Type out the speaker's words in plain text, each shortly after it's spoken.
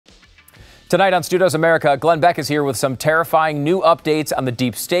Tonight on Stu Does America, Glenn Beck is here with some terrifying new updates on the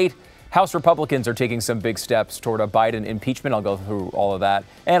deep state. House Republicans are taking some big steps toward a Biden impeachment. I'll go through all of that.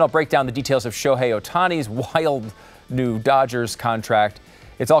 And I'll break down the details of Shohei Ohtani's wild new Dodgers contract.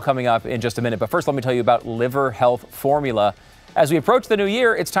 It's all coming up in just a minute. But first, let me tell you about Liver Health Formula. As we approach the new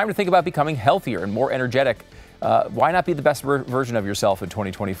year, it's time to think about becoming healthier and more energetic. Why not be the best version of yourself in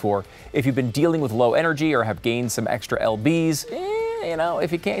 2024? If you've been dealing with low energy or have gained some extra lbs,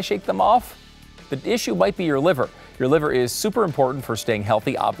 if you can't shake them off, the issue might be your liver. Your liver is super important for staying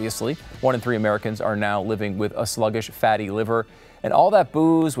healthy, obviously. 1 in 3 Americans are now living with a sluggish, fatty liver. And all that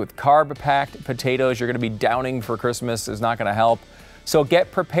booze with carb-packed potatoes you're going to be downing for Christmas is not going to help. So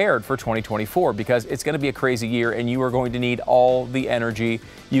get prepared for 2024 because it's going to be a crazy year and you are going to need all the energy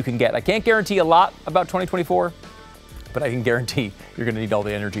you can get. I can't guarantee a lot about 2024, but I can guarantee you're going to need all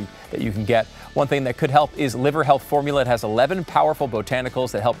the energy that you can get. One thing that could help is Liver Health Formula. It has 11 powerful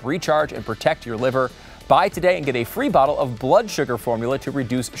botanicals that help recharge and protect your liver. Buy today and get a free bottle of blood sugar formula to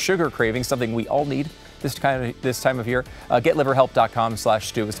reduce sugar cravings, something we all need this time of year.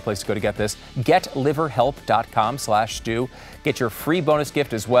 GetLiverHelp.com/Stu is the place to go to get this. GetLiverHelp.com/Stu. Get your free bonus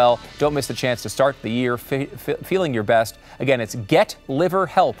gift as well. Don't miss the chance to start the year feeling your best. Again, it's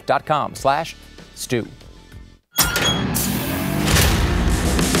GetLiverHelp.com/Stu.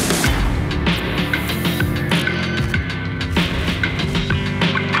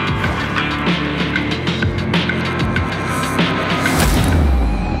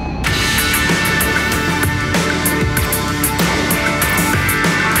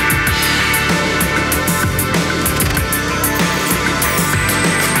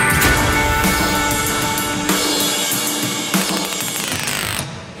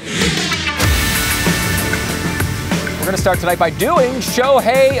 We're going to start tonight by doing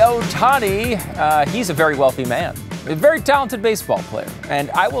Shohei Ohtani. He's a very wealthy man, a very talented baseball player. And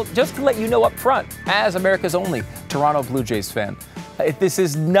I will just let you know up front, as America's only Toronto Blue Jays fan,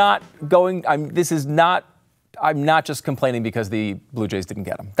 I'm not just complaining because the Blue Jays didn't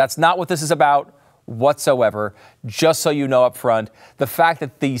get him. That's not what this is about whatsoever. Just so you know up front, the fact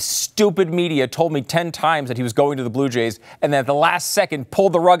that the stupid media told me 10 times that he was going to the Blue Jays and then at the last second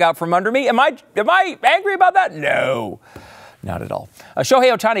pulled the rug out from under me. Am I angry about that? No, not at all.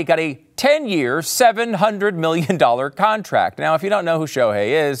 Shohei Ohtani got a 10-year, $700 million contract. Now, if you don't know who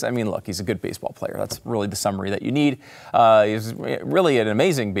Shohei is, look, he's a good baseball player. That's really the summary that you need. He's really an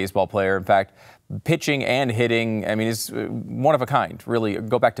amazing baseball player. In fact, pitching and hitting, he's one of a kind. Really,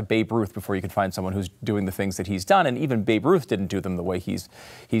 go back to Babe Ruth before you could find someone who's doing the things that he's done, and even Babe Ruth didn't do them the way he's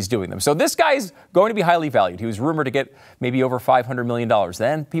doing them. So this guy's going to be highly valued. He was rumored to get maybe over $500 million.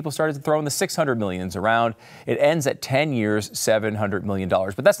 Then people started throwing the $600 millions around. It ends at 10 years, $700 million.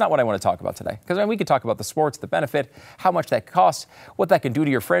 But that's not what I want to talk about today, because we could talk about the sports, the benefit, how much that costs, what that can do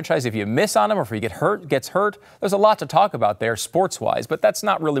to your franchise if you miss on him or if he gets hurt. There's a lot to talk about there sports-wise, but that's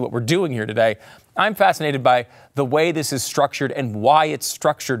not really what we're doing here today. I'm fascinated by the way this is structured and why it's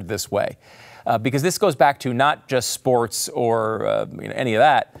structured this way, because this goes back to not just sports or any of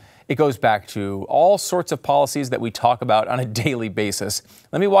that. It goes back to all sorts of policies that we talk about on a daily basis.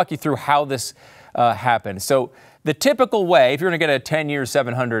 Let me walk you through how this happened. So the typical way, if you're going to get a 10-year,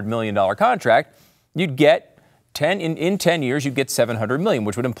 $700 million contract, you'd get in 10 years, you'd get $700 million,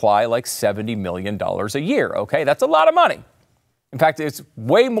 which would imply like $70 million a year. Okay, that's a lot of money. In fact, it's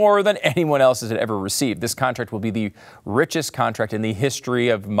way more than anyone else has ever received. This contract will be the richest contract in the history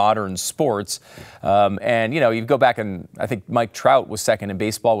of modern sports. You go back and I think Mike Trout was second in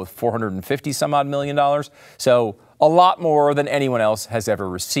baseball with $450 some odd million. So a lot more than anyone else has ever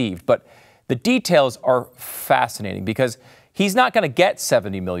received. But the details are fascinating because he's not going to get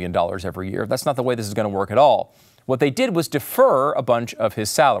 $70 million every year. That's not the way this is going to work at all. What they did was defer a bunch of his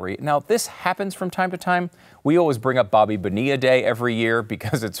salary. Now, this happens from time to time. We always bring up Bobby Bonilla Day every year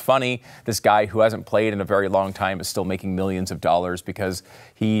because it's funny. This guy who hasn't played in a very long time is still making millions of dollars because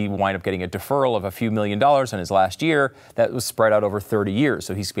he wound up getting a deferral of a few $1 million in his last year that was spread out over 30 years.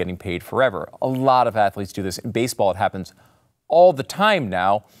 So he's getting paid forever. A lot of athletes do this. In baseball, it happens all the time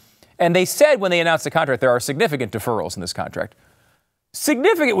now. And they said when they announced the contract, there are significant deferrals in this contract.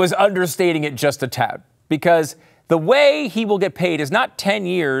 Significant was understating it just a tad because the way he will get paid is not 10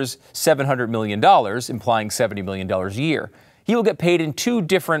 years, $700 million, implying $70 million a year. He will get paid in 2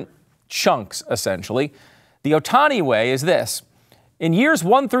 different chunks, essentially. The Ohtani way is this. In years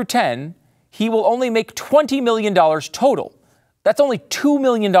 1 through 10, he will only make $20 million total. That's only $2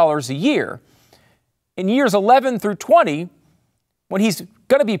 million a year. In years 11 through 20, when he's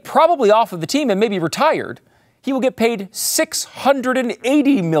going to be probably off of the team and maybe retired, he will get paid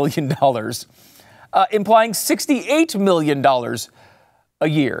 $680 million. Implying $68 million a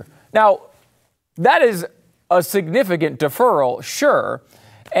year. Now, That is a significant deferral, sure.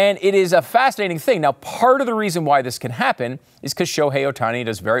 And it is a fascinating thing. Now, part of the reason why this can happen is because Shohei Ohtani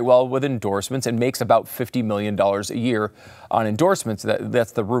does very well with endorsements and makes about $50 million a year on endorsements.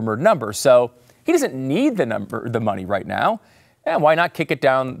 That's the rumored number. So he doesn't need the money right now. And why not kick it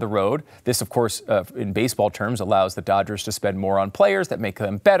down the road? This, of course, in baseball terms, allows the Dodgers to spend more on players that make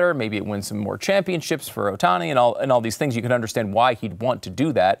them better. Maybe it wins some more championships for Ohtani and all these things. You can understand why he'd want to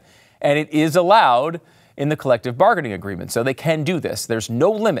do that. And it is allowed in the collective bargaining agreement. So they can do this. There's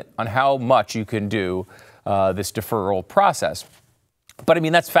no limit on how much you can do this deferral process. But I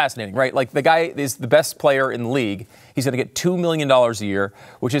mean, that's fascinating, right? Like, the guy is the best player in the league. He's going to get $2 million a year,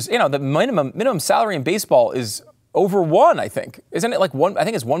 which is, the minimum salary in baseball is over one, I think. Isn't it like one? I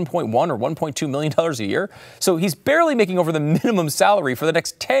think it's 1.1 or $1.2 million a year. So he's barely making over the minimum salary for the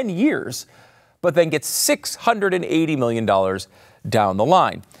next 10 years, but then gets $680 million down the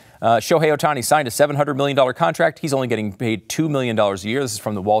line. Shohei Ohtani signed a $700 million contract. He's only getting paid $2 million a year. This is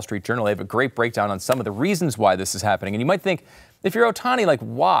from the Wall Street Journal. They have a great breakdown on some of the reasons why this is happening. And you might think, if you're Ohtani, like,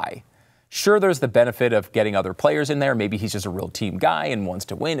 why? Sure, there's the benefit of getting other players in there. Maybe he's just a real team guy and wants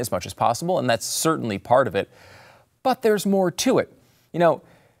to win as much as possible, and that's certainly part of it. But there's more to it.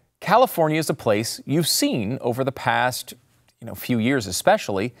 California is a place you've seen over the past, few years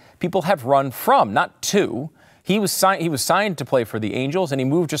especially, people have run from, not to. He was signed to play for the Angels, and he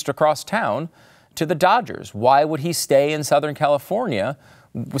moved just across town to the Dodgers. Why would he stay in Southern California,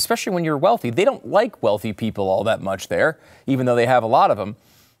 especially when you're wealthy? They don't like wealthy people all that much there, even though they have a lot of them.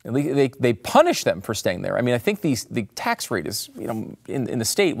 They punish them for staying there. I mean, I think the tax rate is, in the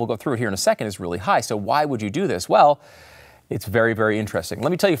state, we'll go through it here in a second, is really high. So why would you do this? Well, it's very, very interesting.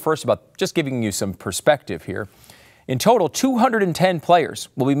 Let me tell you first about just giving you some perspective here. In total, 210 players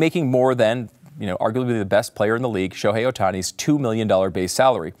will be making more than, arguably the best player in the league, Shohei Ohtani's $2 million base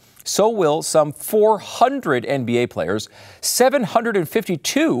salary. So will some 400 NBA players,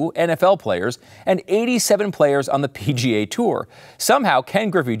 752 NFL players, and 87 players on the PGA Tour. Somehow,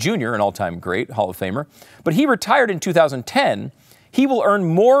 Ken Griffey Jr., an all-time great Hall of Famer, but he retired in 2010. He will earn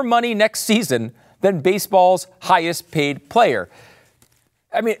more money next season than baseball's highest-paid player.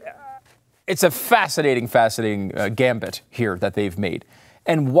 I mean, it's a fascinating gambit here that they've made.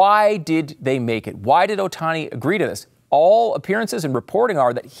 And why did they make it? Why did Ohtani agree to this? All appearances and reporting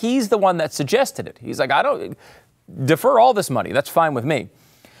are that he's the one that suggested it. He's like, I don't defer all this money. That's fine with me.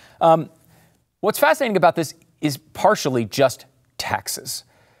 What's fascinating about this is partially just taxes.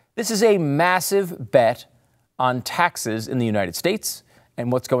 This is a massive bet on taxes in the United States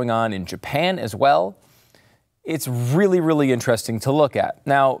and what's going on in Japan as well. It's really, really interesting to look at.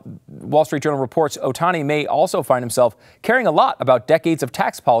 Now, Wall Street Journal reports Ohtani may also find himself caring a lot about decades of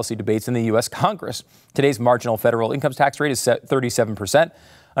tax policy debates in the U.S. Congress. Today's marginal federal income tax rate is set 37%,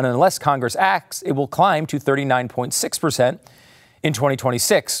 and unless Congress acts, it will climb to 39.6% in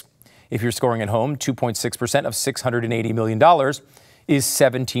 2026. If you're scoring at home, 2.6% of $680 million is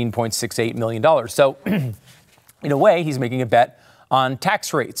 $17.68 million. So, in a way, he's making a bet on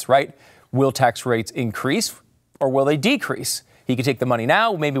tax rates, right? Will tax rates increase or will they decrease? He could take the money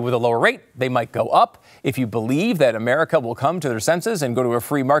now, maybe with a lower rate. They might go up. If you believe that America will come to their senses and go to a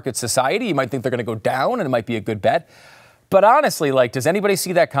free market society, you might think they're going to go down, and it might be a good bet. But honestly, does anybody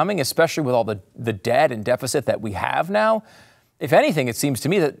see that coming, especially with all the debt and deficit that we have now? If anything, it seems to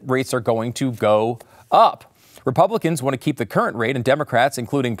me that rates are going to go up. Republicans want to keep the current rate, and Democrats,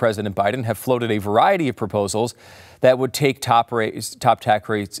 including President Biden, have floated a variety of proposals that would take top tax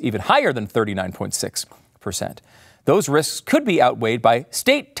rates even higher than 39.6%. Those risks could be outweighed by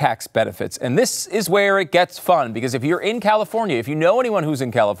state tax benefits. And this is where it gets fun, because if you're in California, if you know anyone who's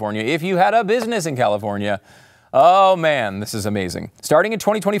in California, if you had a business in California, oh man, this is amazing. Starting in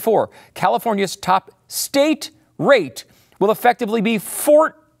 2024, California's top state rate will effectively be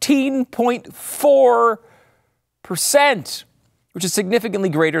 14.4%, which is significantly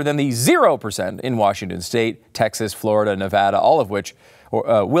greater than the 0% in Washington State, Texas, Florida, Nevada, all of which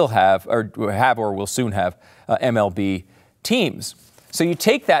will have or will soon have MLB teams. So you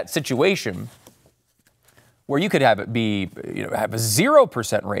take that situation where you could have it be, have a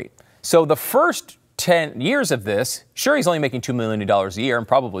 0% rate. So the first 10 years of this, sure, he's only making $2 million a year and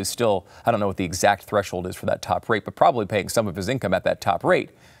probably still, I don't know what the exact threshold is for that top rate, but probably paying some of his income at that top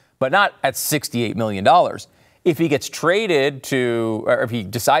rate, but not at $68 million. If he gets traded to, or if he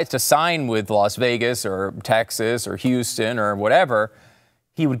decides to sign with Las Vegas or Texas or Houston or whatever,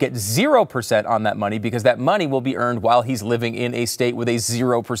 he would get 0% on that money, because that money will be earned while he's living in a state with a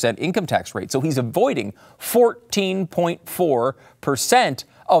 0% income tax rate. So he's avoiding 14.4%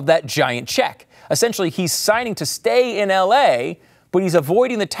 of that giant check. Essentially, he's signing to stay in LA, but he's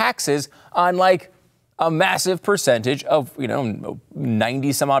avoiding the taxes on like a massive percentage of,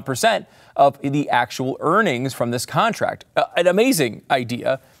 90 some odd percent of the actual earnings from this contract. An amazing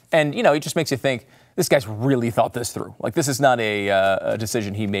idea. And, it just makes you think this guy's really thought this through. Like, this is not a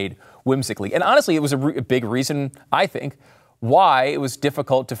decision he made whimsically. And honestly, it was a big reason, I think, why it was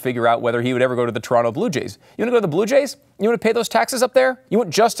difficult to figure out whether he would ever go to the Toronto Blue Jays. You want to go to the Blue Jays? You want to pay those taxes up there? You want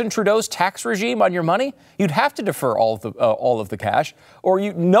Justin Trudeau's tax regime on your money? You'd have to defer all of the cash, or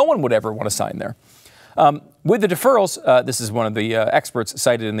no one would ever want to sign there. With the deferrals, this is one of the experts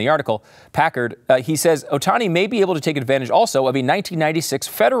cited in the article, Packard, he says Ohtani may be able to take advantage also of a 1996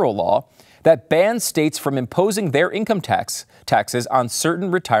 federal law that bans states from imposing their income taxes on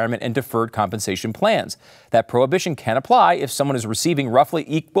certain retirement and deferred compensation plans. That prohibition can apply if someone is receiving roughly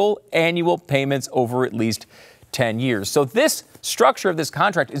equal annual payments over at least 10 years. So this structure of this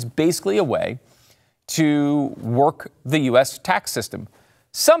contract is basically a way to work the U.S. tax system.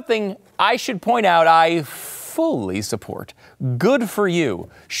 Something I should point out I fully support. Good for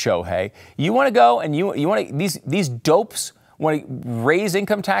you, Shohei. You want to go and you want to, these dopes want to raise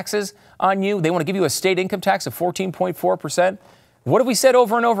income taxes on you. They want to give you a state income tax of 14.4%. What have we said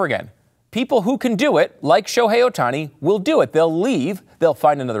over and over again? People who can do it, like Shohei Ohtani, will do it. They'll leave, they'll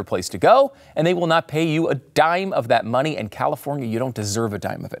find another place to go, and they will not pay you a dime of that money. In California, you don't deserve a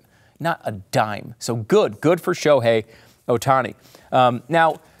dime of it. Not a dime. So good for Shohei Ohtani.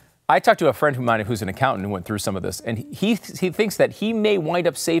 Now, I talked to a friend of mine who's an accountant who went through some of this, and he thinks that he may wind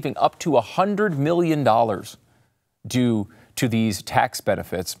up saving up to $100 million due to these tax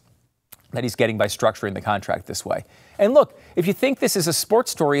benefits that he's getting by structuring the contract this way. And look, if you think this is a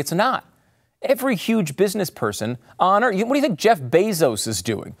sports story, it's not. Every huge business person on Earth, what do you think Jeff Bezos is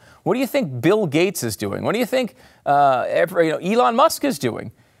doing? What do you think Bill Gates is doing? What do you think Elon Musk is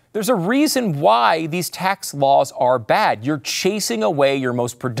doing? There's a reason why these tax laws are bad. You're chasing away your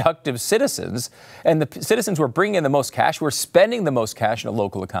most productive citizens and the citizens who are bringing in the most cash, who are spending the most cash in a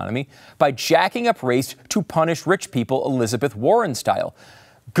local economy by jacking up rates to punish rich people, Elizabeth Warren style.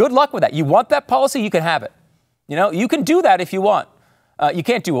 Good luck with that. You want that policy? You can have it. You can do that if you want. You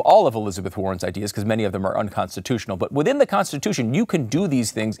can't do all of Elizabeth Warren's ideas because many of them are unconstitutional. But within the Constitution, you can do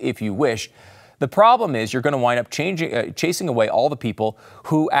these things if you wish. The problem is you're going to wind up chasing away all the people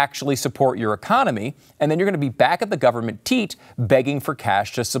who actually support your economy, and then you're going to be back at the government teat begging for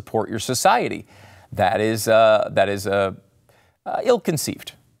cash to support your society. That is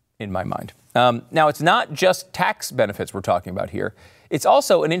ill-conceived in my mind. Now, it's not just tax benefits we're talking about here. It's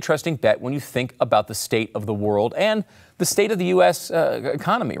also an interesting bet when you think about the state of the world and the state of the U.S.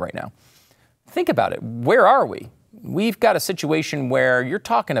 Economy right now. Think about it. Where are we? We've got a situation where you're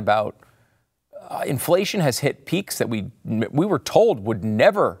talking about inflation has hit peaks that we were told would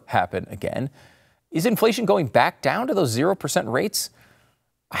never happen again. Is inflation going back down to those 0% rates?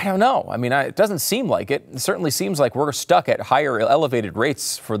 I don't know. I mean, it doesn't seem like it. It certainly seems like we're stuck at higher elevated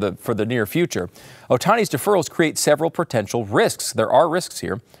rates for the near future. Ohtani's deferrals create several potential risks. There are risks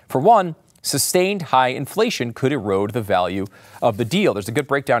here. For one, sustained high inflation could erode the value of the deal. There's a good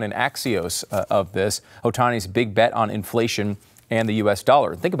breakdown in Axios of this. Ohtani's big bet on inflation and the U.S.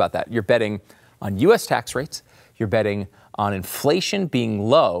 dollar. Think about that. You're betting on U.S. tax rates, you're betting on inflation being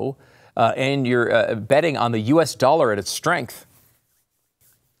low, and you're betting on the U.S. dollar at its strength.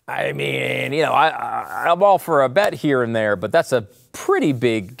 I mean, I'm all for a bet here and there, but that's a pretty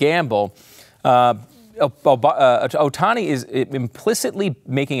big gamble. Ohtani is implicitly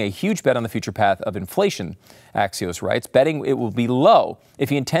making a huge bet on the future path of inflation, Axios writes, betting it will be low. If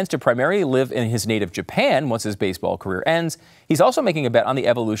he intends to primarily live in his native Japan once his baseball career ends, he's also making a bet on the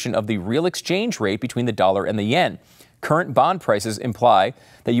evolution of the real exchange rate between the dollar and the yen. Current bond prices imply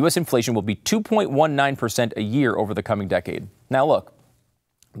that U.S. inflation will be 2.19% a year over the coming decade. Now, look,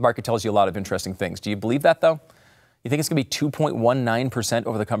 the market tells you a lot of interesting things. Do you believe that, though? You think it's going to be 2.19%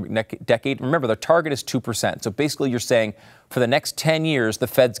 over the coming decade? Remember, the target is 2%. So basically, you're saying for the next 10 years, the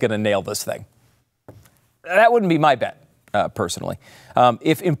Fed's going to nail this thing. That wouldn't be my bet, personally.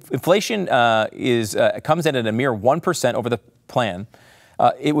 If inflation comes in at a mere 1% over the plan,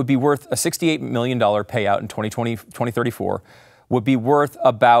 it would be worth a $68 million payout in 2034, would be worth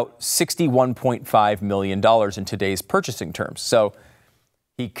about $61.5 million in today's purchasing terms. So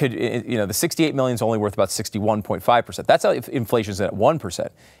he could, the $68 million is only worth about 61.5%. That's if inflation is at 1%.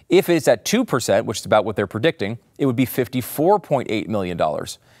 If it's at 2%, which is about what they're predicting, it would be $54.8 million.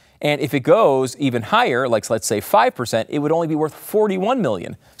 And if it goes even higher, like let's say 5%, it would only be worth $41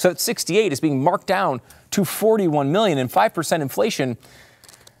 million. So that 68 is being marked down to $41 million, and 5% inflation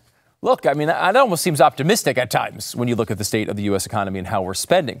Look, I mean, that almost seems optimistic at times when you look at the state of the U.S. economy and how we're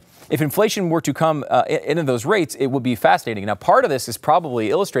spending. If inflation were to come into those rates, it would be fascinating. Now, part of this is probably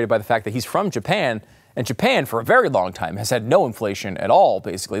illustrated by the fact that he's from Japan, and Japan, for a very long time, has had no inflation at all,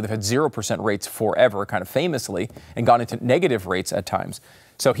 basically. They've had 0% rates forever, kind of famously, and gone into negative rates at times.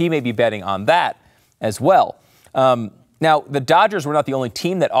 So he may be betting on that as well. Now, the Dodgers were not the only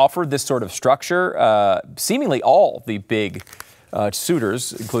team that offered this sort of structure. Seemingly all the big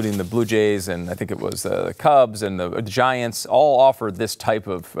suitors, including the Blue Jays and I think it was the Cubs and the Giants, all offered this type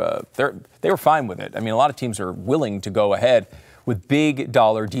of, they were fine with it. I mean, a lot of teams are willing to go ahead with big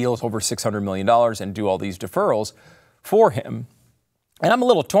dollar deals over $600 million and do all these deferrals for him. And I'm a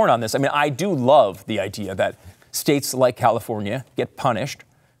little torn on this. I mean, I do love the idea that states like California get punished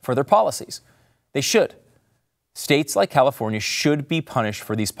for their policies. They should. States like California should be punished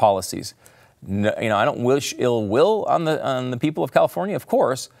for these policies. No, I don't wish ill will on the people of California, of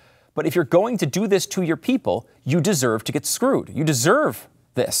course, but if you're going to do this to your people, you deserve to get screwed. You deserve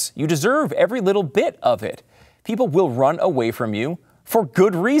this. You deserve every little bit of it. People will run away from you for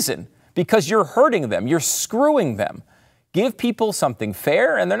good reason because you're hurting them. You're screwing them. Give people something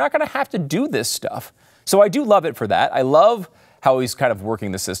fair, and they're not going to have to do this stuff. So I do love it for that. I love how he's kind of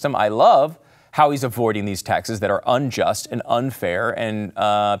working the system. I love how he's avoiding these taxes that are unjust and unfair and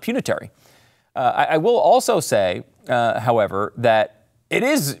punitory. I will also say, however, that it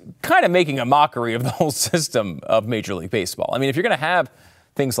is kind of making a mockery of the whole system of Major League Baseball. I mean, if you're going to have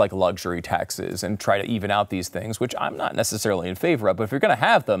things like luxury taxes and try to even out these things, which I'm not necessarily in favor of, but if you're going to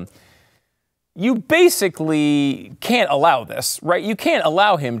have them, you basically can't allow this, right? You can't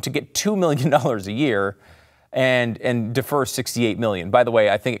allow him to get $2 million a year and defer $68 million. By the way,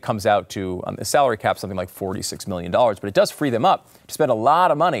 I think it comes out to, on the salary cap, something like $46 million, but it does free them up to spend a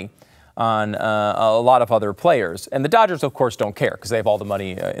lot of money on a lot of other players. And the Dodgers, of course, don't care because they have all the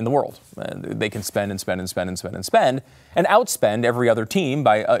money in the world. They can spend and spend and spend and spend and spend and outspend every other team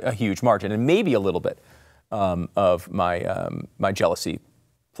by a huge margin. And maybe a little bit of my jealousy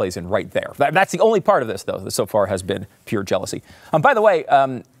plays in right there. That's the only part of this, though, that so far has been pure jealousy. By the way,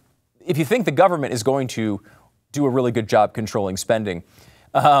 if you think the government is going to do a really good job controlling spending,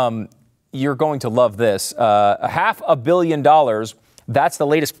 you're going to love this. $500 million. That's the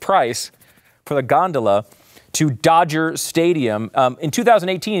latest price for the gondola to Dodger Stadium. In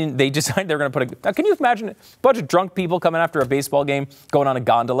 2018, they decided they were going to put now, can you imagine a bunch of drunk people coming after a baseball game going on a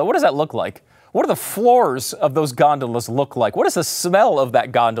gondola? What does that look like? What do the floors of those gondolas look like? What is the smell of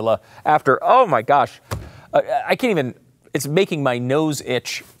that gondola after? Oh, my gosh. I can't even. It's making my nose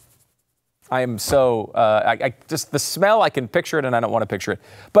itch. I am so, just the smell, I can picture it and I don't want to picture it.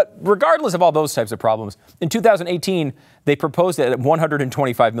 But regardless of all those types of problems, in 2018, they proposed it at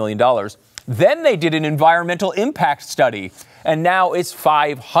 $125 million. Then they did an environmental impact study, and now it's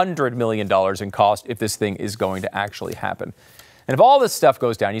 $500 million in cost if this thing is going to actually happen. And if all this stuff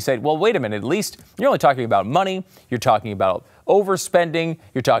goes down, you say, well, wait a minute, at least you're only talking about money, you're talking about overspending,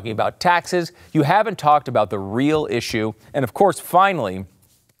 you're talking about taxes. You haven't talked about the real issue. And of course, finally,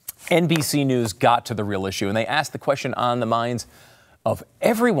 NBC News got to the real issue, and they asked the question on the minds of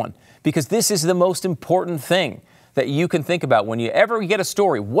everyone, because this is the most important thing that you can think about when you ever get a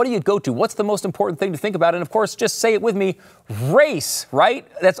story. What do you go to? What's the most important thing to think about? And of course, just say it with me, race, right?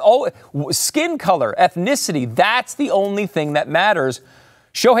 That's all. Skin color, ethnicity, that's the only thing that matters.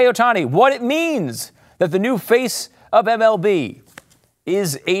 Shohei Ohtani, what it means that the new face of MLB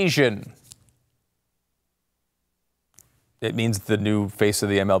is Asian. It means the new face of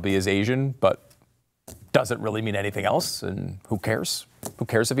the MLB is Asian, but doesn't really mean anything else. And who cares? Who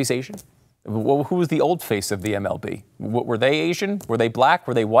cares if he's Asian? Who was the old face of the MLB? Were they Asian? Were they black?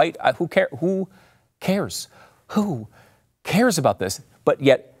 Were they white? Who cares? Who cares? Who cares about this? But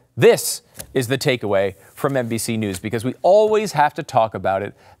yet, this is the takeaway from NBC News, because we always have to talk about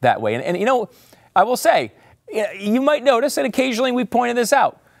it that way. And you know, I will say, you might notice, and occasionally we pointed this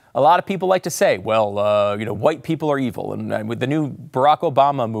out, a lot of people like to say, well, white people are evil. And with the new Barack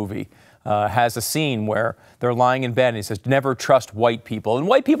Obama movie has a scene where they're lying in bed and he says, never trust white people. And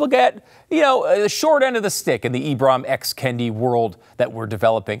white people get, the short end of the stick in the Ibram X. Kendi world that we're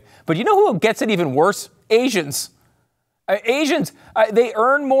developing. But you know who gets it even worse? Asians. Asians, they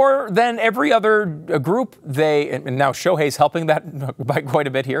earn more than every other group. And now Shohei's helping that by quite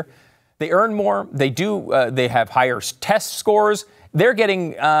a bit here. They earn more. They have higher test scores. They're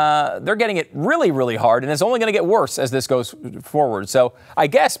getting it really, really hard, and it's only going to get worse as this goes forward. So I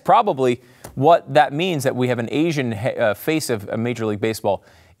guess probably what that means, that we have an Asian face of Major League Baseball,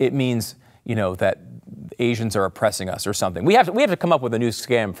 it means that Asians are oppressing us or something. We have to come up with a new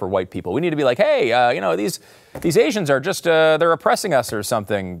scam for white people. We need to be like, hey, these Asians are just they're oppressing us or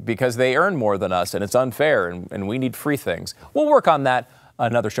something because they earn more than us and it's unfair and we need free things. We'll work on that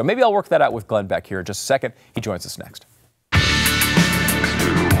another show. Maybe I'll work that out with Glenn Beck here in just a second. He joins us next.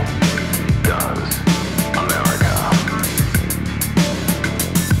 Stu Does America.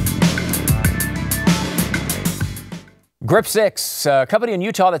 Grip 6, a company in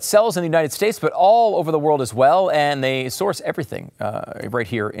Utah that sells in the United States, but all over the world as well, and they source everything right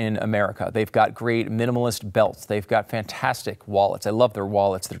here in America. They've got great minimalist belts. They've got fantastic wallets. I love their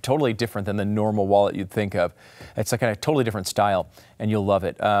wallets. They're totally different than the normal wallet you'd think of. It's a kind of totally different style, and you'll love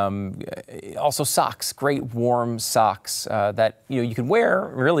it. Also socks, great warm socks that you can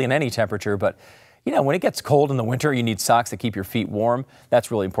wear really in any temperature, but when it gets cold in the winter, you need socks that keep your feet warm. That's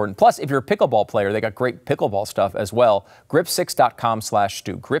really important. Plus, if you're a pickleball player, they got great pickleball stuff as well.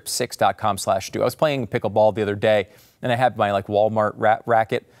 Grip6.com/Stu. Grip6.com/Stu. I was playing pickleball the other day, and I had my Walmart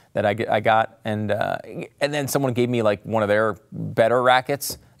racket that I got, and then someone gave me one of their better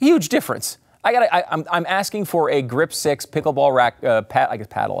rackets. Huge difference. I'm asking for a Grip 6 pickleball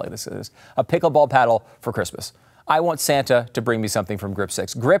paddle. This is a pickleball paddle for Christmas. I want Santa to bring me something from Grip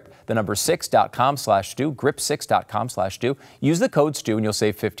 6. Grip6.com/Stu. Grip6.com/Stu. Use the code Stu and you'll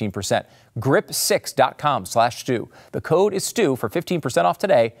save 15%. Grip6.com/Stu. The code is Stu for 15% off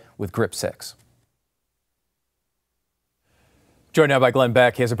today with Grip 6. Joined now by Glenn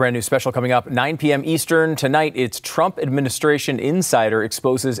Beck. He has a brand new special coming up 9 p.m. Eastern. Tonight, it's Trump administration insider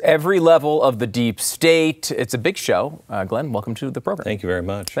exposes every level of the deep state. It's a big show. Glenn, welcome to the program. Thank you very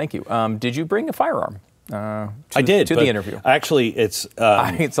much. Thank you. Did you bring a firearm? I did. To the interview. Actually, it's...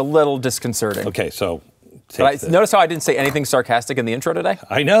 it's a little disconcerting. Okay, so... Notice how I didn't say anything sarcastic in the intro today?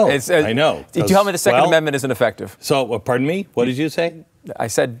 I know. I know. Tell me the Second Amendment isn't effective. So, pardon me? What did you say? I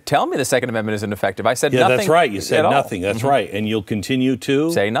said, tell me the Second Amendment isn't effective. I said nothing. Yeah, that's right. You said nothing. That's right. And you'll continue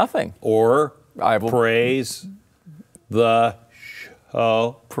to... say nothing. Or praise the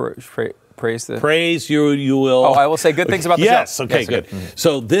show. Praise you will. Oh, I will say good things about the show. Yes, okay, good.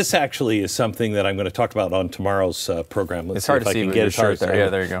 So this actually is something that I'm going to talk about on tomorrow's program. It's hard to see with your shirt there. Yeah,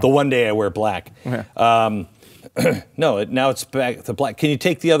 there you go. The one day I wear black. Yeah. No, now it's back to black. Can you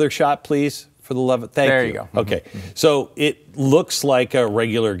take the other shot, please, for the love of... Thank you. There you go. Okay, so it looks like a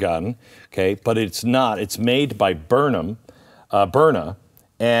regular gun, okay, but it's not. It's made by Berna,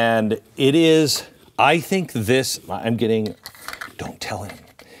 and it is, I think this, I'm getting, don't tell him,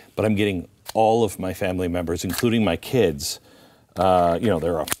 but I'm getting all of my family members, including my kids,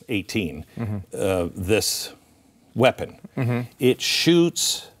 they're 18, this weapon. It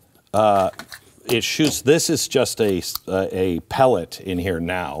shoots, this is just a pellet in here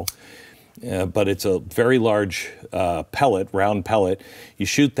now, but it's a very large pellet, round pellet. You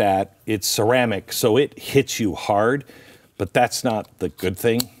shoot that, it's ceramic, so it hits you hard, but that's not the good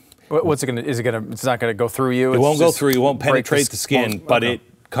thing. What's it gonna, it's not gonna go through you? It won't go through, it won't penetrate the skin, but it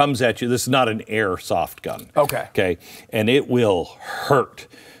comes at you. This is not an airsoft gun. Okay. And it will hurt.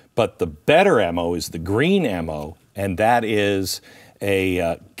 But the better ammo is the green ammo, and that is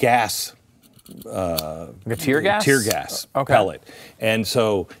a gas. A tear gas? Tear gas pellet. And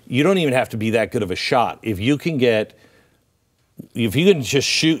so you don't even have to be that good of a shot. If you can just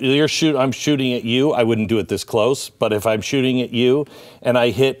shoot, I'm shooting at you, I wouldn't do it this close, but if I'm shooting at you and I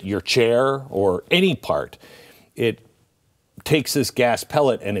hit your chair or any part, it takes this gas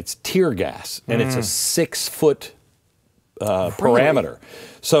pellet and it's tear gas, and it's a 6-foot parameter.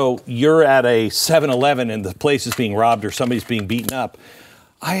 So you're at a 7-Eleven and the place is being robbed or somebody's being beaten up.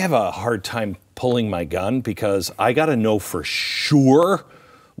 I have a hard time pulling my gun because I got to know for sure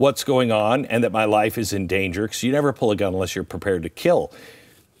what's going on and that my life is in danger, because you never pull a gun unless you're prepared to kill.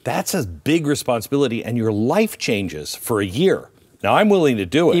 That's a big responsibility, and your life changes for a year. Now, I'm willing to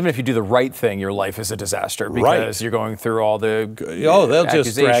do it. Even if you do the right thing, your life is a disaster because you're going through all the they'll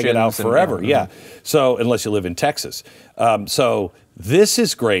just drag it out forever. Yeah. So unless you live in Texas. So this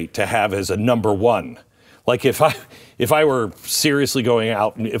is great to have as a number one. Like if I were seriously going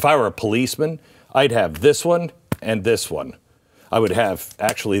out, if I were a policeman, I'd have this one and this one. I would have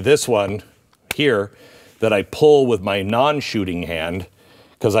actually this one here that I pull with my non-shooting hand,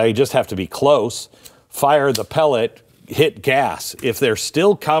 because I just have to be close, fire the pellet, hit gas. If they're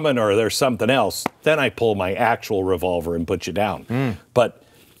still coming or there's something else, then I pull my actual revolver and put you down. But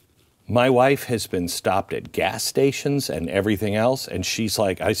my wife has been stopped at gas stations and everything else, and she's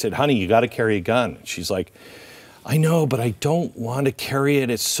like, I said, honey, you got to carry a gun. She's like, I know, but I don't want to carry it.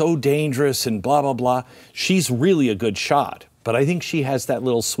 It's so dangerous and blah, blah, blah. She's really a good shot, but I think she has that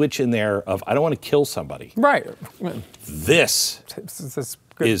little switch in there of, I don't want to kill somebody. Right. This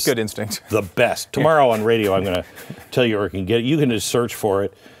is good instinct. The best. Tomorrow on radio, I'm going to tell you where you can get it. You can just search for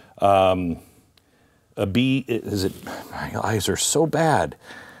it. My eyes are so bad.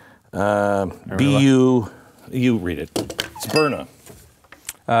 You read it. It's Byrna.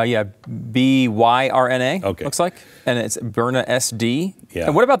 BYRNA. Okay. Looks like, and it's Byrna SD. Yeah.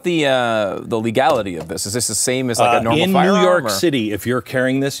 And what about the legality of this? Is this the same as like a normal firearm? In New York City, if you're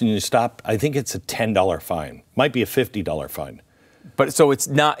carrying this and you stop, I think it's a $10 fine. Might be a $50 fine. But so it's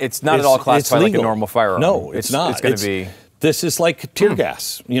not at all classified like a normal firearm. No, it's not. It's going to be. This is like tear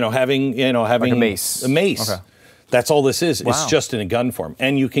gas. Having like a mace. A mace. Okay. That's all this is. Wow. It's just in a gun form,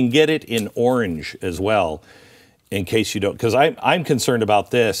 and you can get it in orange as well, in case you don't. Because I'm concerned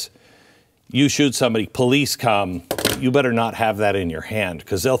about this. You shoot somebody, police come. You better not have that in your hand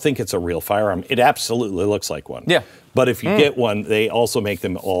because they'll think it's a real firearm. It absolutely looks like one. Yeah. But if you get one, they also make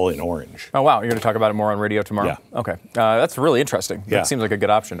them all in orange. Oh, wow. You're going to talk about it more on radio tomorrow? Yeah. Okay. That's really interesting. Yeah. That seems like a good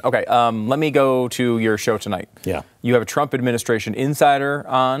option. Okay. Let me go to your show tonight. Yeah. You have a Trump administration insider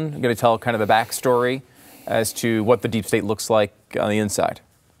on. I'm going to tell kind of the backstory as to what the deep state looks like on the inside.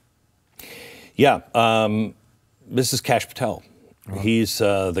 Yeah. This is Kash Patel. He's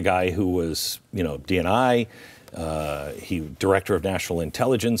the guy who was, DNI. He director of national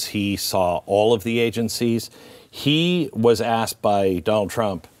intelligence. He saw all of the agencies. He was asked by Donald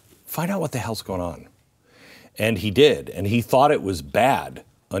Trump, find out what the hell's going on. And he did. And he thought it was bad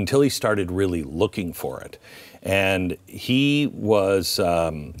until he started really looking for it. And he was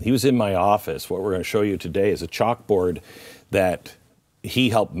in my office. What we're going to show you today is a chalkboard that he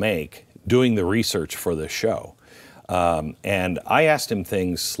helped make doing the research for this show. And I asked him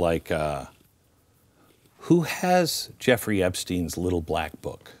things like, who has Jeffrey Epstein's little black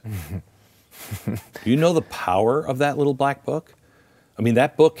book? Do you know the power of that little black book? I mean,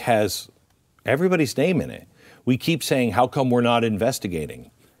 that book has everybody's name in it. We keep saying, how come we're not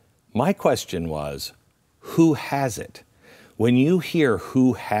investigating? My question was, who has it? When you hear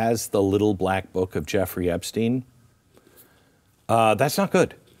who has the little black book of Jeffrey Epstein, that's not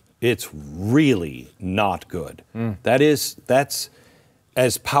good. It's really not good. That's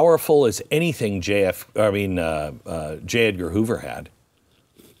as powerful as anything J. Edgar Hoover had.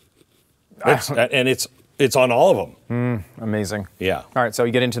 And it's on all of them. Amazing. Yeah. All right, so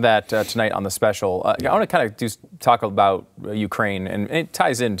you get into that tonight on the special. I want to kind of talk about Ukraine, and it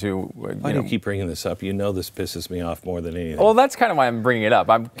ties into. Why do you keep bringing this up? You know this pisses me off more than anything. Well, that's kind of why I'm bringing it up.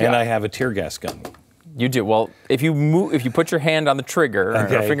 And I have a tear gas gun. You do. Well, if you put your hand on the trigger,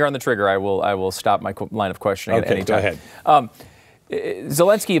 or finger on the trigger, I will stop my line of questioning at any time. Go ahead.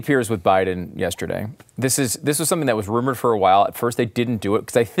 Zelensky appears with Biden yesterday. This was something that was rumored for a while. At first, they didn't do it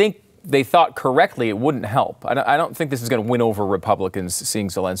because I think they thought correctly it wouldn't help. I don't think this is going to win over Republicans seeing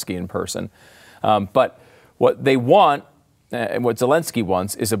Zelensky in person. But what they want, and what Zelensky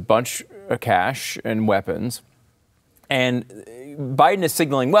wants, is a bunch of cash and weapons. And Biden is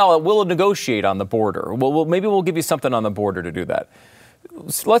signaling, well, we'll negotiate on the border. Well, maybe we'll give you something on the border to do that.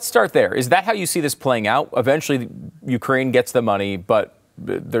 So let's start there. Is that how you see this playing out? Eventually, Ukraine gets the money, but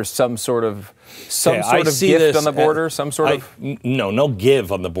there's some sort of gift on the border, no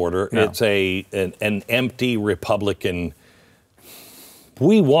give on the border. No. It's an empty Republican.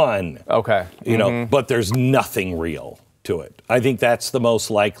 We won. Okay. But there's nothing real to it. I think that's the most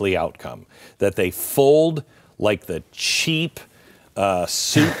likely outcome, that they fold like the cheap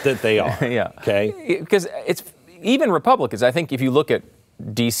suit that they are. Yeah. Okay. Because it's even Republicans. I think if you look at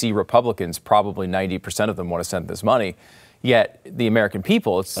D.C. Republicans, probably 90% of them want to send this money. Yet the American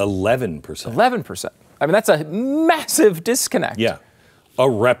people, it's 11%. 11%. I mean, that's a massive disconnect. Yeah. A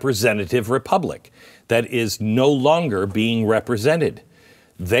representative republic that is no longer being represented.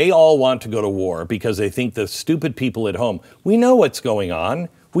 They all want to go to war because they think the stupid people at home, we know what's going on.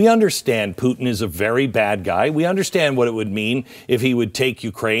 We understand Putin is a very bad guy. We understand what it would mean if he would take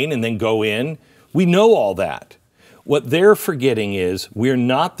Ukraine and then go in. We know all that. What they're forgetting is we're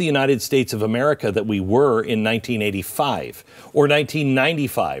not the United States of America that we were in 1985 or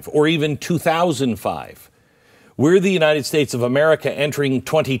 1995 or even 2005. We're the United States of America entering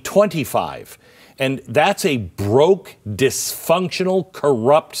 2025. And that's a broke, dysfunctional,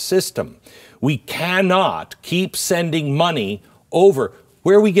 corrupt system. We cannot keep sending money over.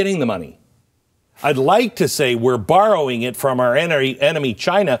 Where are we getting the money? I'd like to say we're borrowing it from our enemy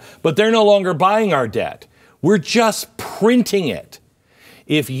China, but they're no longer buying our debt. We're just printing it.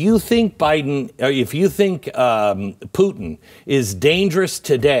 If you think Putin is dangerous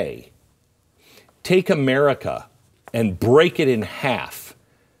today, take America and break it in half.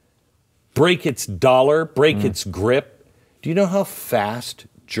 Break its dollar, break its grip. Do you know how fast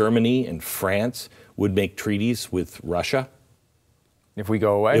Germany and France would make treaties with Russia? If we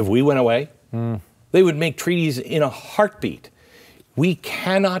go away? If we went away, they would make treaties in a heartbeat. We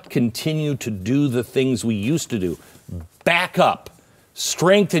cannot continue to do the things we used to do. Back up.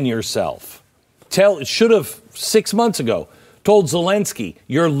 Strengthen yourself. Should have 6 months ago told Zelensky,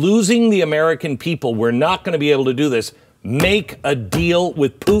 you're losing the American people. We're not going to be able to do this. Make a deal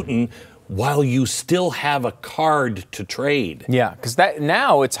with Putin while you still have a card to trade. Yeah, because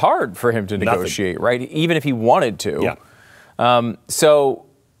now it's hard for him to negotiate, right? Even if he wanted to. Yeah. So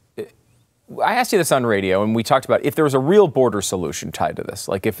I asked you this on radio, and we talked about if there was a real border solution tied to this,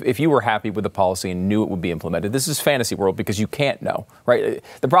 like if you were happy with the policy and knew it would be implemented. This is fantasy world because you can't know, right?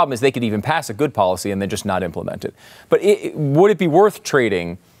 The problem is they could even pass a good policy and then just not implement it. But would it be worth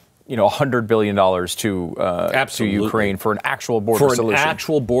trading, $100 billion to Ukraine for an actual border solution? For an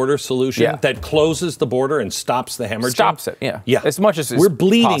actual border solution that closes the border and stops the hemorrhaging? Stops it, yeah. As much as we're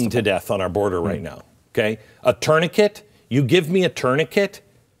bleeding possible to death on our border right now, okay? A tourniquet, you give me a tourniquet,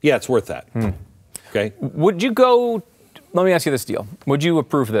 yeah, it's worth that. Okay. Would you go? Let me ask you this deal. Would you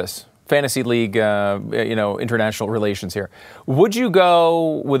approve this? Fantasy League, international relations here. Would you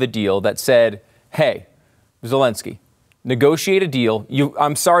go with a deal that said, hey, Zelensky, negotiate a deal.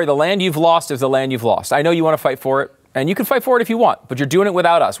 I'm sorry, the land you've lost is the land you've lost. I know you want to fight for it, and you can fight for it if you want, but you're doing it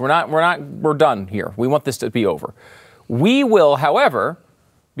without us. We're done here. We want this to be over. We will, however,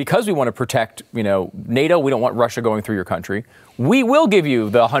 because we want to protect, NATO, we don't want Russia going through your country. We will give you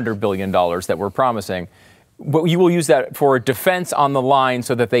the $100 billion that we're promising, but you will use that for a defense on the line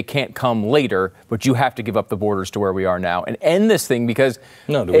so that they can't come later, but you have to give up the borders to where we are now and end this thing because...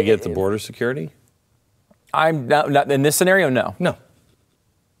 No, do we get the border security? I'm not in this scenario, no. No,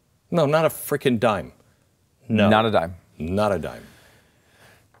 not a freaking dime. No. Not a dime. Not a dime.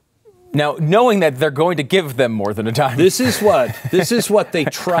 Now, knowing that they're going to give them more than a dime. This is what they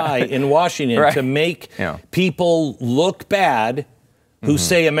try in Washington to make people look bad who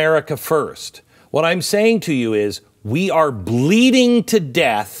say America first. What I'm saying to you is we are bleeding to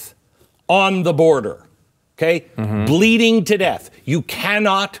death on the border. Okay? Bleeding to death. You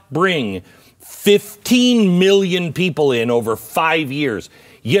cannot bring 15 million people in over 5 years.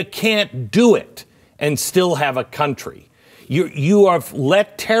 You can't do it and still have a country. You have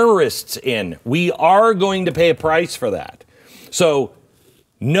let terrorists in. We are going to pay a price for that. So,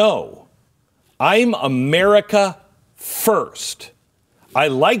 no, I'm America first. I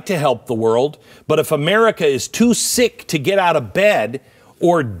like to help the world, but if America is too sick to get out of bed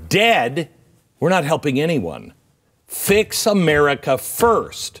or dead, we're not helping anyone. Fix America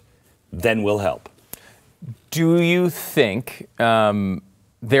first, then we'll help. Do you think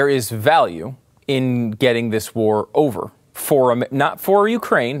there is value in getting this war over? Not for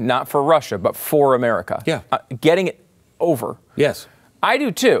Ukraine, not for Russia, but for America. Yeah. Getting it over. Yes. I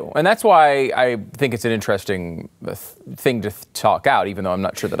do too. And that's why I think it's an interesting thing to talk out, even though I'm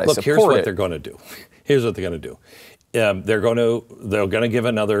not sure that I support it. Look, here's what they're going to do. Here's what they're going to do. They're going to give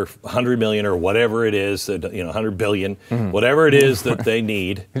another 100 million or whatever it is, 100 billion, whatever it is that they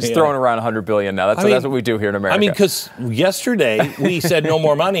need. Just throwing around 100 billion now. That's what we do here in America. I mean, because yesterday we said no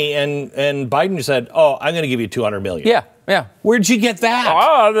more money, and Biden said, "Oh, I'm going to give you 200 million." Yeah. Where'd you get that?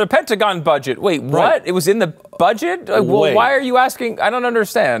 Oh, the Pentagon budget. Wait, what? It was in the budget? Well, why are you asking? I don't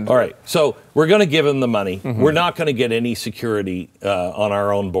understand. All right, so we're going to give them the money. We're not going to get any security on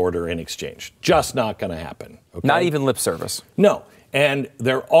our own border in exchange. Just not going to happen. Okay? Not even lip service. No. And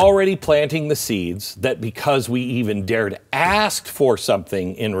they're already planting the seeds that because we even dared ask for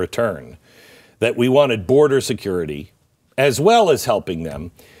something in return, that we wanted border security, as well as helping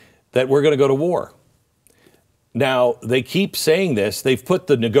them, that we're going to go to war. Now, they keep saying this. They've put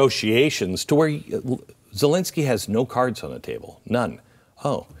the negotiations to where Zelensky has no cards on the table. None.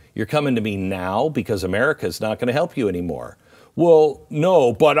 Oh, you're coming to me now because America's not going to help you anymore. Well,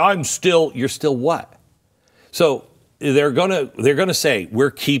 no, but you're still what? So they're gonna say,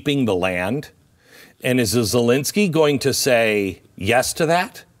 we're keeping the land. And is Zelensky going to say yes to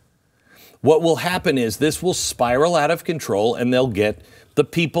that? What will happen is this will spiral out of control and they'll get the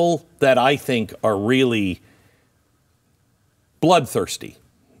people that I think are really bloodthirsty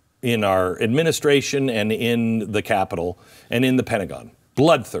in our administration and in the Capitol and in the Pentagon.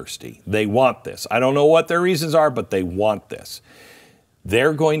 Bloodthirsty. They want this. I don't know what their reasons are, but they want this.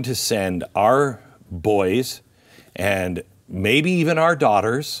 They're going to send our boys and maybe even our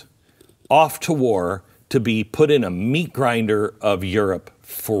daughters off to war to be put in a meat grinder of Europe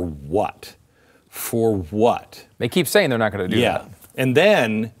for what? For what? They keep saying they're not going to do that. And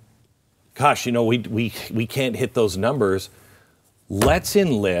then, gosh, we can't hit those numbers. Let's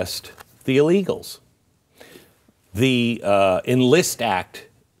enlist the illegals. The Enlist Act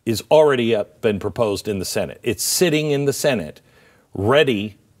is already been proposed in the Senate. It's sitting in the Senate,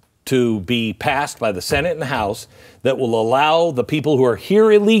 ready to be passed by the Senate and the House that will allow the people who are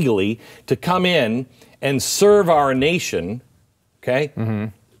here illegally to come in and serve our nation,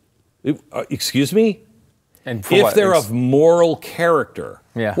 okay? Excuse me? And for if they're of moral character,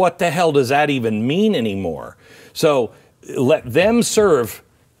 what the hell does that even mean anymore? So let them serve.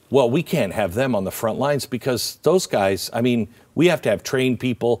 Well, we can't have them on the front lines because those guys, I mean, we have to have trained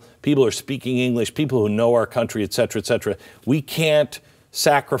people who are speaking English, people who know our country, et cetera, et cetera. We can't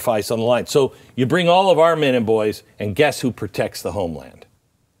sacrifice on the line. So you bring all of our men and boys, and guess who protects the homeland?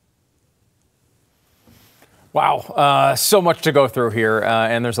 Wow, so much to go through here,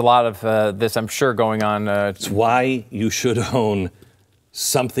 and there's a lot of this, I'm sure, going on. It's why you should own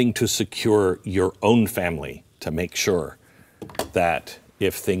something to secure your own family, to make sure that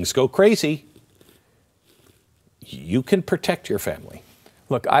if things go crazy, you can protect your family.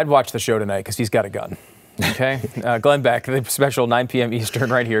 Look, I'd watch the show tonight because he's got a gun. Okay. Glenn Beck, the special 9 p.m. Eastern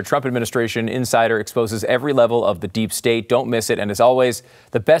right here. Trump administration insider exposes every level of the deep state. Don't miss it. And as always,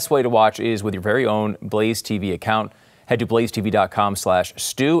 the best way to watch is with your very own Blaze TV account. Head to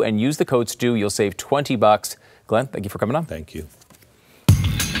blazetv.com/Stu and use the code Stu. You'll save $20. Glenn, thank you for coming on. Thank you.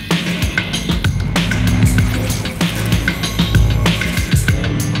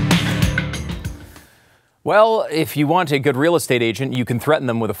 Well, if you want a good real estate agent, you can threaten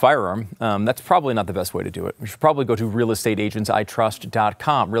them with a firearm. That's probably not the best way to do it. You should probably go to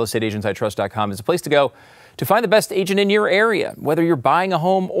realestateagentsitrust.com. Realestateagentsitrust.com is a place to go to find the best agent in your area, whether you're buying a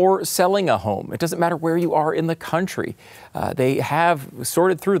home or selling a home. It doesn't matter where you are in the country. They have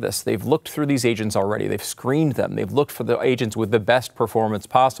sorted through this. They've looked through these agents already. They've screened them. They've looked for the agents with the best performance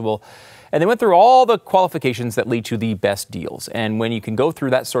possible. And they went through all the qualifications that lead to the best deals. And when you can go through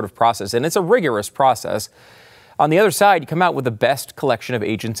that sort of process, and it's a rigorous process, on the other side, you come out with the best collection of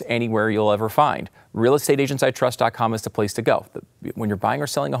agents anywhere you'll ever find. Realestateagentsitrust.com is the place to go. When you're buying or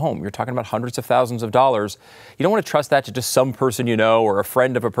selling a home, you're talking about hundreds of thousands of dollars. You don't want to trust that to just some person you know, or a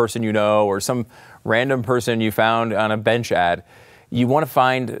friend of a person you know, or some random person you found on a bench ad. You want to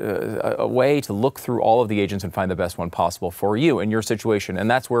find a way to look through all of the agents and find the best one possible for you and your situation.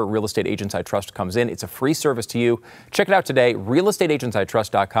 And that's where Real Estate Agents I Trust comes in. It's a free service to you. Check it out today,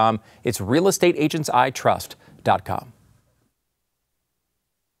 realestateagentsitrust.com. It's realestateagentsitrust.com.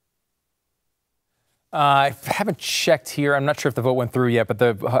 I haven't checked here. I'm not sure if the vote went through yet, but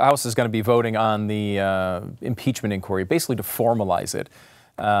the House is going to be voting on the impeachment inquiry, basically to formalize it.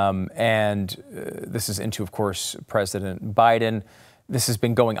 This is into, of course, President Biden. This has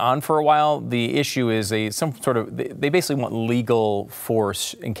been going on for a while. The issue is they basically want legal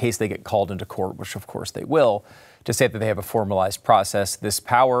force in case they get called into court, which of course they will, to say that they have a formalized process. This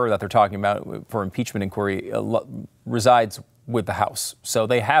power that they're talking about for impeachment inquiry resides with the House. So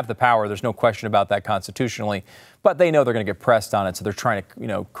they have the power. There's no question about that constitutionally, but they know they're going to get pressed on it. So they're trying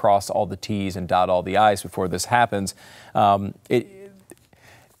to, cross all the T's and dot all the I's before this happens. Look,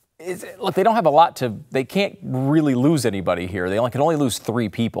 they don't have a lot to. They can't really lose anybody here. They can only lose 3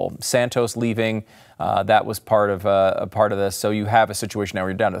 people. Santos leaving, that was part of this. So you have a situation now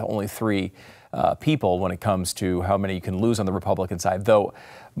where you're down to only 3 people when it comes to how many you can lose on the Republican side. Though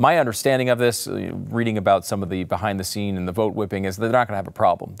my understanding of this, reading about some of the behind the scene and the vote whipping, is they're not going to have a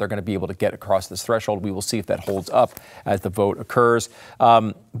problem. They're going to be able to get across this threshold. We will see if that holds up as the vote occurs.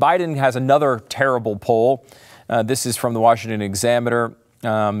 Biden has another terrible poll. This is from the Washington Examiner.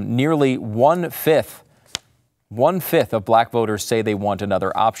 Nearly one-fifth of black voters say they want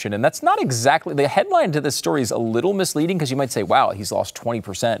another option. And that's not exactly, the headline to this story is a little misleading because you might say, wow, he's lost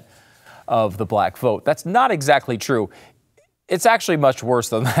 20% of the black vote. That's not exactly true. It's actually much worse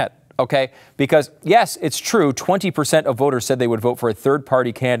than that, okay? Because yes, it's true, 20% of voters said they would vote for a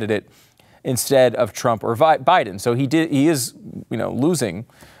third-party candidate instead of Trump or Biden. So he is, losing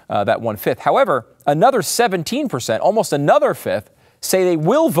that 1/5. However, another 17%, almost another fifth, say they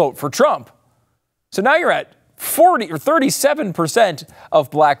will vote for Trump. So now you're at 40 or 37%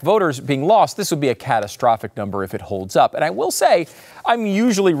 of black voters being lost. This would be a catastrophic number if it holds up. And I will say, I'm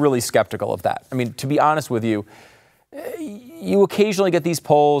usually really skeptical of that. I mean, to be honest with you, you occasionally get these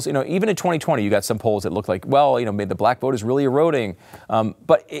polls, even in 2020, you got some polls that look like, maybe the black vote is really eroding.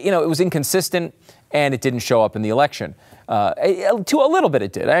 But, it was inconsistent and it didn't show up in the election. To a little bit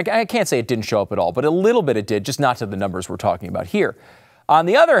it did. I can't say it didn't show up at all, but a little bit it did, just not to the numbers we're talking about here. On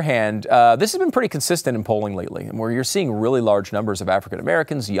the other hand, this has been pretty consistent in polling lately, where you're seeing really large numbers of African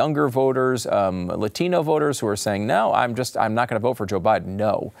Americans, younger voters, Latino voters who are saying, no, I'm not going to vote for Joe Biden.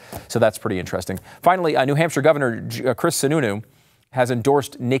 No. So that's pretty interesting. Finally, New Hampshire Governor Chris Sununu has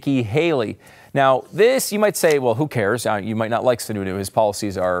endorsed Nikki Haley. Now, this, you might say, well, who cares? You might not like Sununu. His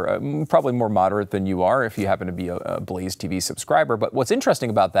policies are probably more moderate than you are if you happen to be a Blaze TV subscriber. But what's interesting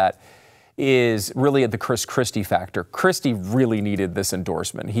about that is really the Chris Christie factor. Christie really needed this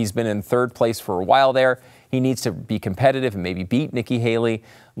endorsement. He's been in third place for a while there. He needs to be competitive and maybe beat Nikki Haley.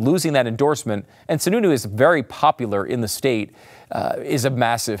 Losing that endorsement, and Sununu is very popular in the state, is a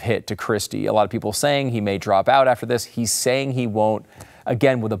massive hit to Christie. A lot of people saying he may drop out after this. He's saying he won't.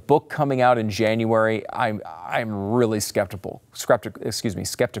 Again, with a book coming out in January, I'm really skeptical.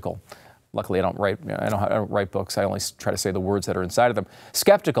 Luckily, I don't write books. I only try to say the words that are inside of them.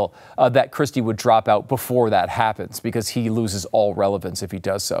 Skeptical that Christie would drop out before that happens, because he loses all relevance if he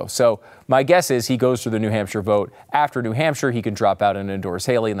does so. So my guess is he goes through the New Hampshire vote. After New Hampshire, he can drop out and endorse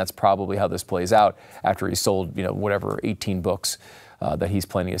Haley, and that's probably how this plays out after he's sold, whatever, 18 books that he's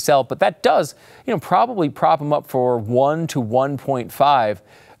planning to sell. But that does, probably prop him up for 1 to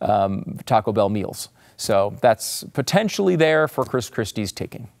 1.5 Taco Bell meals. So that's potentially there for Chris Christie's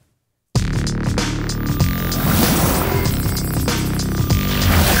taking.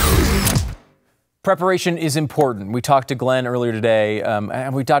 Preparation is important. We talked to Glenn earlier today,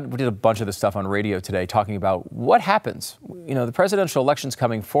 and we did a bunch of this stuff on radio today, talking about what happens. The presidential election's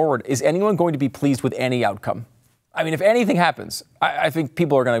coming forward. Is anyone going to be pleased with any outcome? I mean, if anything happens, I think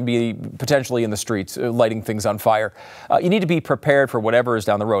people are going to be potentially in the streets lighting things on fire. You need to be prepared for whatever is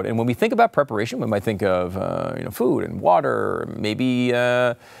down the road. And when we think about preparation, we might think of food and water, maybe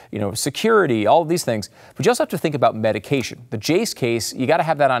security, all of these things. But you also have to think about medication. The Jace case, you got to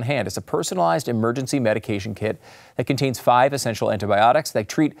have that on hand. It's a personalized emergency medication kit that contains 5 essential antibiotics that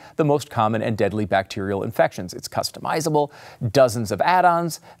treat the most common and deadly bacterial infections. It's customizable, dozens of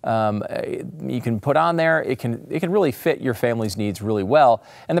add-ons you can put on there. It can really fit your family's needs really well.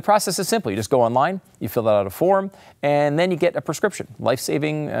 And the process is simple. You just go online, you fill out a form, and then you get a prescription,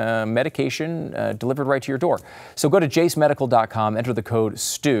 life-saving medication delivered right to your door. So go to jacemedical.com, enter the code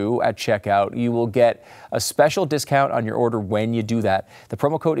STU at checkout. You will get a special discount on your order when you do that. The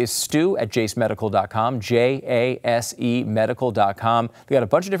promo code is STU at jacemedical.com, J-A-S-E medical.com. They got a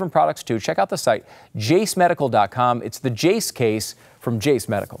bunch of different products too. Check out the site, jacemedical.com. It's the Jace case from Jace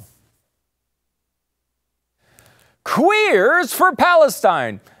Medical. Queers for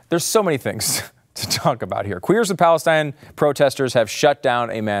Palestine. There's so many things to talk about here. Queers for Palestine protesters have shut down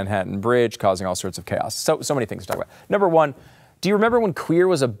a Manhattan bridge, causing all sorts of chaos. So many things to talk about. Number one, do you remember when queer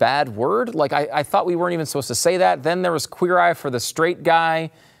was a bad word? Like, I thought we weren't even supposed to say that. Then there was Queer Eye for the straight guy.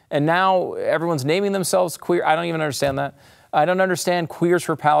 And now everyone's naming themselves queer. I don't even understand that. I don't understand Queers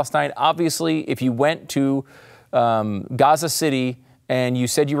for Palestine. Obviously, if you went to Gaza City and you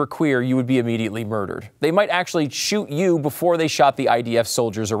said you were queer, you would be immediately murdered. They might actually shoot you before they shot the IDF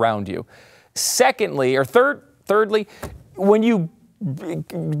soldiers around you. Secondly, or thirdly, when you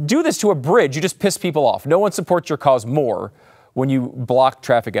do this to a bridge, you just piss people off. No one supports your cause more when you block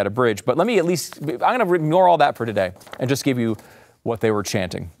traffic at a bridge. But let me I'm going to ignore all that for today and just give you what they were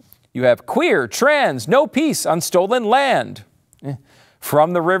chanting. You have queer, trans, no peace on stolen land.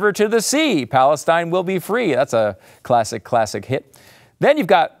 From the river to the sea, Palestine will be free. That's a classic hit. Then you've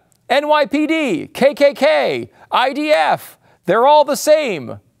got NYPD, KKK, IDF. They're all the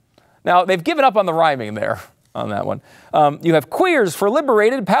same. Now, they've given up on the rhyming there on that one. You have queers for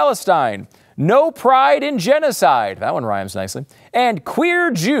liberated Palestine. No pride in genocide. That one rhymes nicely. And queer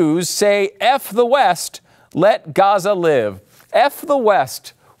Jews say, F the West, let Gaza live. F the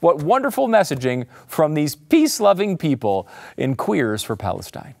West. What wonderful messaging from these peace-loving people in Queers for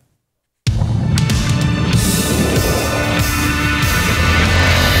Palestine.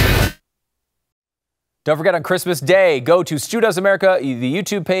 Don't forget, on Christmas Day, go to Stu Does America, the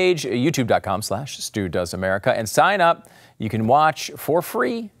YouTube page, youtube.com/Stu Does America, and sign up. You can watch for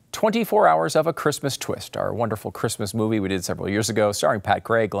free 24 Hours of a Christmas Twist, our wonderful Christmas movie we did several years ago, starring Pat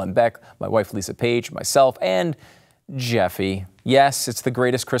Gray, Glenn Beck, my wife Lisa Page, myself, and Jeffy. Yes, it's the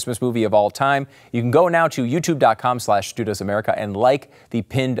greatest Christmas movie of all time. You can go now to youtube.com/Stu Does America and like the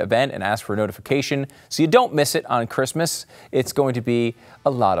pinned event and ask for a notification so you don't miss it on Christmas. It's going to be a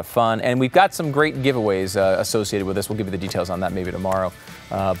lot of fun. And we've got some great giveaways associated with this. We'll give you the details on that maybe tomorrow.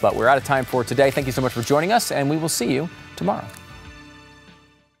 But we're out of time for today. Thank you so much for joining us, and we will see you tomorrow.